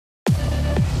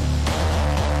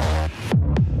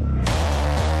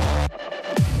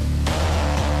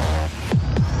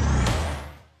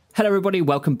Hello everybody,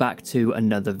 welcome back to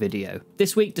another video.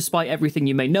 This week, despite everything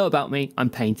you may know about me, I'm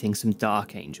painting some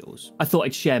Dark Angels. I thought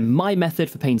I'd share my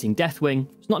method for painting Deathwing.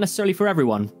 It's not necessarily for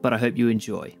everyone, but I hope you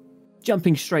enjoy.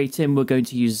 Jumping straight in, we're going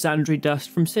to use Xandri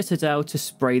Dust from Citadel to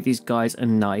spray these guys a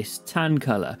nice tan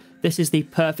colour. This is the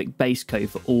perfect base coat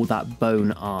for all that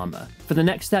bone armour. For the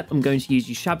next step, I'm going to use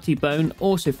Ushabti Bone,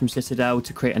 also from Citadel,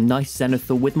 to create a nice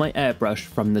zenithal with my airbrush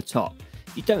from the top.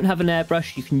 If you don't have an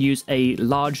airbrush, you can use a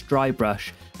large dry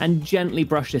brush and gently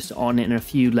brush this on in a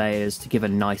few layers to give a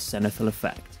nice zenithal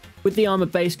effect. With the armor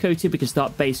base coated, we can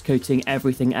start base coating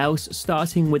everything else,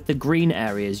 starting with the green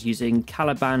areas using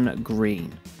Caliban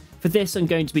Green. For this, I'm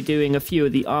going to be doing a few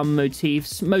of the armor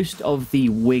motifs, most of the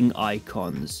wing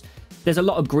icons. There's a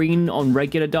lot of green on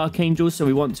regular Dark Angels, so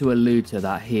we want to allude to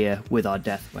that here with our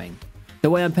Deathwing. The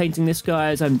way I'm painting this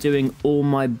guy is I'm doing all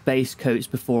my base coats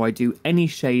before I do any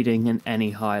shading and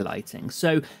any highlighting.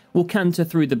 So we'll canter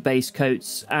through the base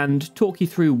coats and talk you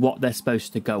through what they're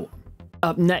supposed to go on.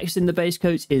 Up next in the base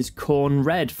coats is Corn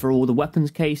Red for all the weapons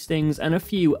castings and a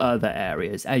few other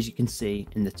areas, as you can see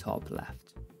in the top left.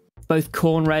 Both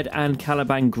Corn Red and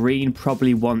Caliban Green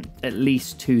probably want at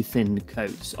least 2 thin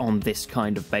coats on this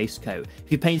kind of base coat.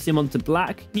 If you paint them onto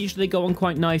black, usually they go on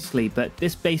quite nicely, but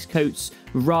this base coat's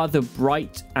rather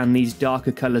bright and these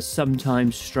darker colours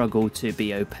sometimes struggle to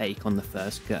be opaque on the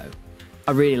first go.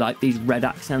 I really like these red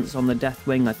accents on the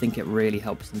Deathwing. I think it really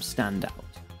helps them stand out.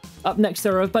 Up next,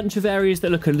 there are a bunch of areas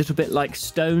that look a little bit like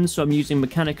stone, so I'm using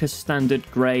Mechanicus Standard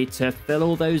Grey to fill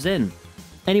all those in.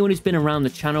 Anyone who's been around the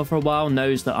channel for a while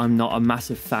knows that I'm not a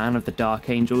massive fan of the Dark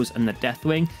Angels and the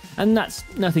Deathwing, and that's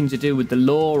nothing to do with the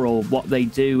lore or what they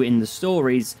do in the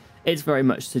stories. It's very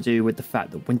much to do with the fact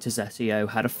that Winter's SEO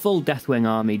had a full Deathwing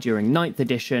army during 9th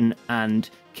edition and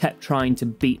kept trying to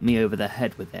beat me over the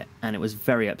head with it, and it was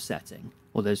very upsetting.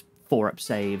 All those 4-up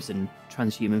saves and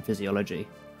transhuman physiology.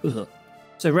 Ugh.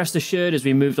 So rest assured, as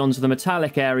we moved on to the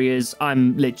metallic areas,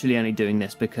 I'm literally only doing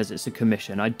this because it's a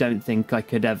commission. I don't think I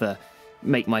could ever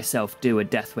make myself do a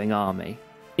Deathwing army,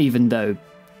 even though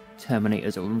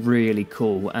Terminators are really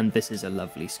cool and this is a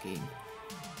lovely scheme.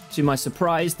 To my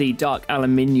surprise, the dark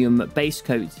aluminium base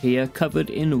coat here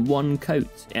covered in one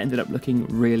coat. It ended up looking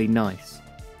really nice.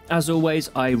 As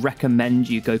always, I recommend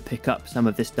you go pick up some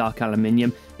of this dark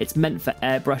aluminium. It's meant for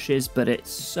airbrushes, but it's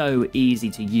so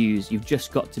easy to use. You've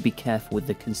just got to be careful with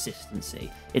the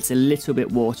consistency. It's a little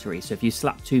bit watery, so if you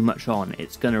slap too much on,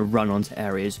 it's going to run onto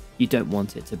areas you don't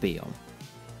want it to be on.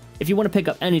 If you want to pick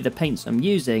up any of the paints I'm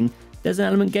using, there's an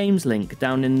Element Games link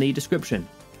down in the description.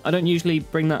 I don't usually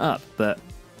bring that up, but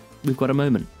we've got a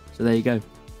moment, so there you go.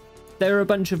 There are a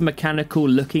bunch of mechanical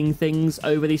looking things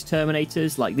over these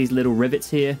Terminators, like these little rivets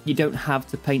here. You don't have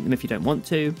to paint them if you don't want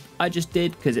to. I just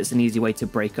did because it's an easy way to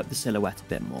break up the silhouette a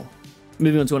bit more.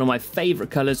 Moving on to one of my favourite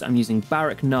colours, I'm using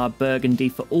Barak Nar Burgundy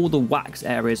for all the wax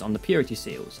areas on the Purity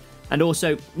Seals. And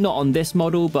also, not on this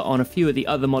model, but on a few of the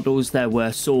other models, there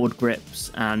were sword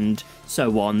grips and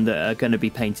so on that are going to be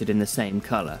painted in the same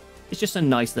colour. It's just a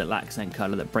nice little accent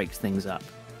colour that breaks things up.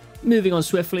 Moving on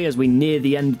swiftly, as we near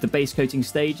the end of the base coating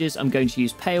stages, I'm going to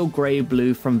use Pale Grey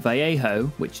Blue from Vallejo,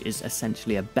 which is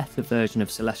essentially a better version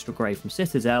of Celestial Grey from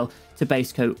Citadel, to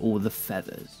base coat all the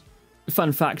feathers.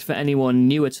 Fun fact for anyone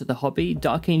newer to the hobby,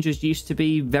 Dark Angels used to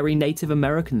be very Native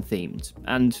American themed,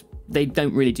 and they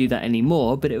don't really do that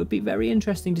anymore, but it would be very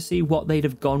interesting to see what they'd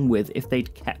have gone with if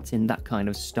they'd kept in that kind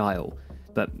of style.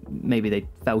 But maybe they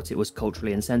felt it was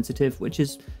culturally insensitive, which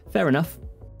is fair enough.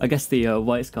 I guess the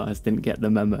white scars didn't get the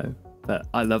memo, but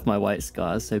I love my white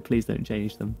scars, so please don't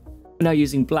change them. We're now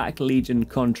using Black Legion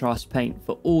contrast paint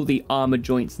for all the armor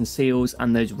joints and seals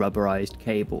and those rubberized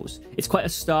cables. It's quite a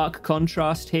stark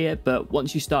contrast here, but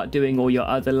once you start doing all your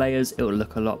other layers, it'll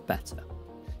look a lot better.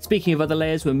 Speaking of other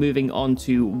layers, we're moving on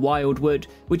to Wildwood,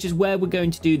 which is where we're going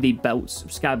to do the belts,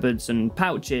 scabbards and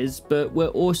pouches, but we're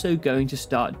also going to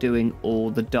start doing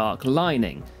all the dark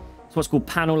lining. It's what's called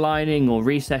panel lining or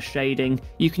recess shading.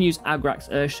 You can use Agrax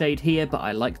Earthshade here, but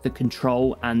I like the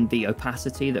control and the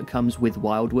opacity that comes with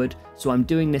Wildwood, so I'm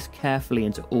doing this carefully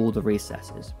into all the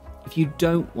recesses. If you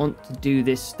don't want to do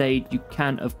this stage, you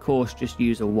can of course just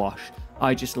use a wash.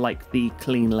 I just like the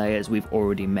clean layers we've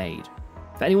already made.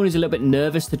 For anyone who's a little bit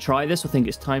nervous to try this or think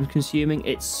it's time consuming,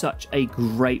 it's such a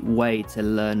great way to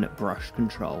learn brush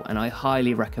control, and I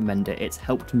highly recommend it. It's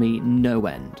helped me no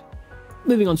end.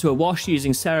 Moving on to a wash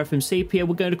using Seraphim Sepia,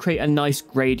 we're going to create a nice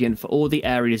gradient for all the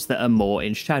areas that are more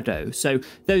in shadow. So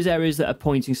those areas that are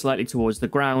pointing slightly towards the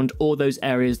ground, or those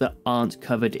areas that aren't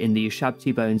covered in the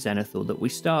Ushabti Bone Zenithal that we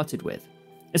started with.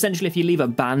 Essentially, if you leave a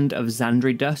band of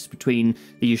Xandri dust between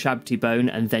the Ushabti bone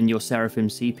and then your Seraphim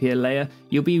sepia layer,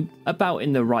 you'll be about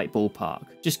in the right ballpark.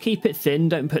 Just keep it thin,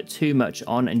 don't put too much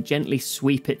on, and gently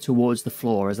sweep it towards the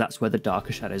floor, as that's where the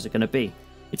darker shadows are going to be.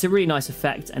 It's a really nice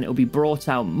effect, and it'll be brought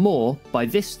out more by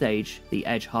this stage, the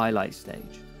edge highlight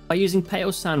stage. By using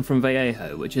pale sand from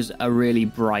Vallejo, which is a really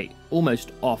bright,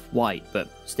 almost off-white but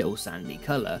still sandy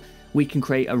colour, we can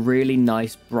create a really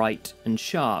nice, bright and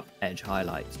sharp edge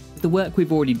highlight. With the work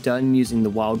we've already done using the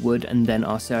Wildwood and then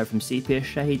our Seraphim Sepia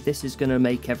shade, this is going to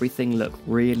make everything look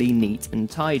really neat and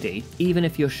tidy, even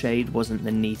if your shade wasn't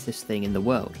the neatest thing in the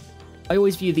world. I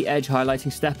always view the edge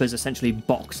highlighting step as essentially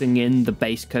boxing in the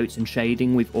base coats and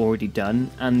shading we've already done,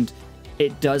 and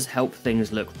it does help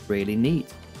things look really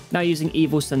neat. Now, using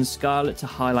Evil Sun Scarlet to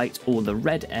highlight all the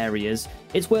red areas,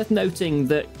 it's worth noting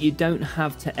that you don't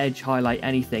have to edge highlight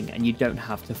anything and you don't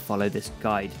have to follow this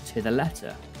guide to the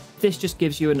letter. If this just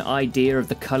gives you an idea of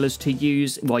the colours to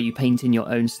use while you paint in your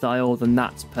own style, then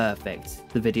that's perfect.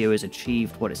 The video has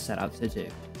achieved what it set out to do.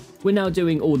 We're now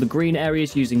doing all the green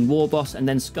areas using Warboss and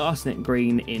then Scarsnet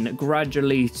Green in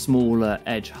gradually smaller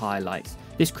edge highlights.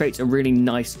 This creates a really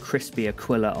nice crispy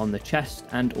Aquila on the chest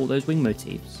and all those wing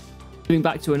motifs. Moving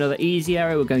back to another easy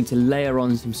area, we're going to layer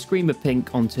on some Screamer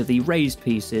Pink onto the raised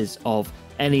pieces of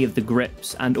any of the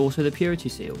grips and also the Purity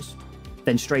Seals.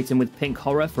 Then straight in with Pink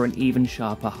Horror for an even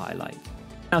sharper highlight.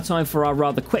 Now time for our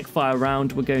rather quick fire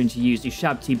round. We're going to use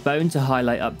Ushabti Bone to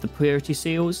highlight up the Purity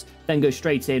Seals, then go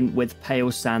straight in with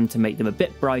Pale Sand to make them a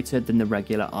bit brighter than the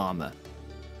regular armour.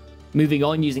 Moving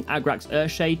on, using Agrax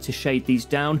Earthshade to shade these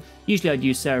down. Usually I'd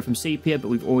use Seraphim Sepia, but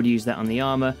we've already used that on the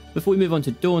armour, before we move on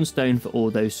to Dawnstone for all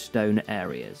those stone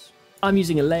areas. I'm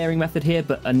using a layering method here,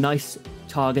 but a nice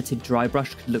targeted dry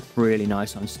brush could look really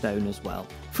nice on stone as well.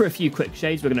 For a few quick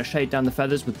shades, we're going to shade down the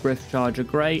feathers with Griff Charger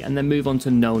Grey, and then move on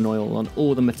to Known Oil on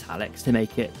all the metallics to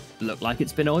make it look like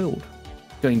it's been oiled.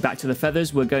 Going back to the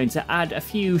feathers, we're going to add a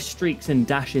few streaks and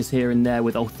dashes here and there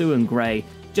with Ulthuan Grey,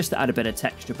 just to add a bit of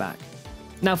texture back.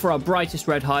 Now for our brightest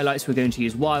red highlights, we're going to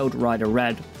use Wild Rider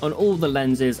Red on all the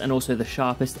lenses and also the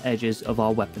sharpest edges of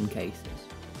our weapon cases.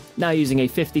 Now using a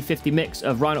 50-50 mix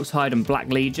of Rhinox Hide and Black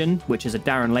Legion, which is a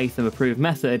Darren Latham approved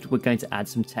method, we're going to add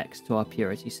some text to our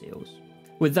Purity Seals.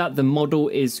 With that, the model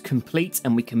is complete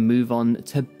and we can move on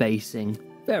to basing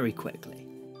very quickly.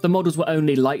 The models were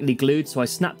only lightly glued, so I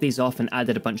snapped these off and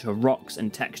added a bunch of rocks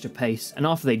and texture paste, and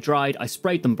after they dried, I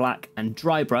sprayed them black and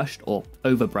dry brushed, or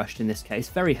overbrushed in this case,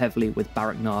 very heavily with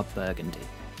Baraknar Burgundy.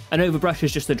 An overbrush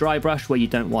is just a dry brush where you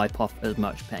don't wipe off as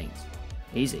much paint.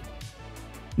 Easy.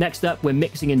 Next up, we're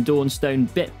mixing in Dawnstone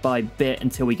bit by bit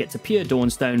until we get to pure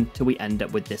Dawnstone till we end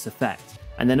up with this effect.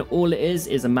 And then all it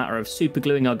is a matter of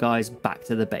supergluing our guys back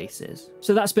to the bases.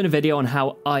 So that's been a video on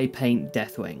how I paint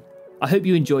Deathwing. I hope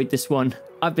you enjoyed this one.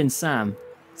 I've been Sam.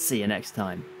 See you next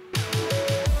time.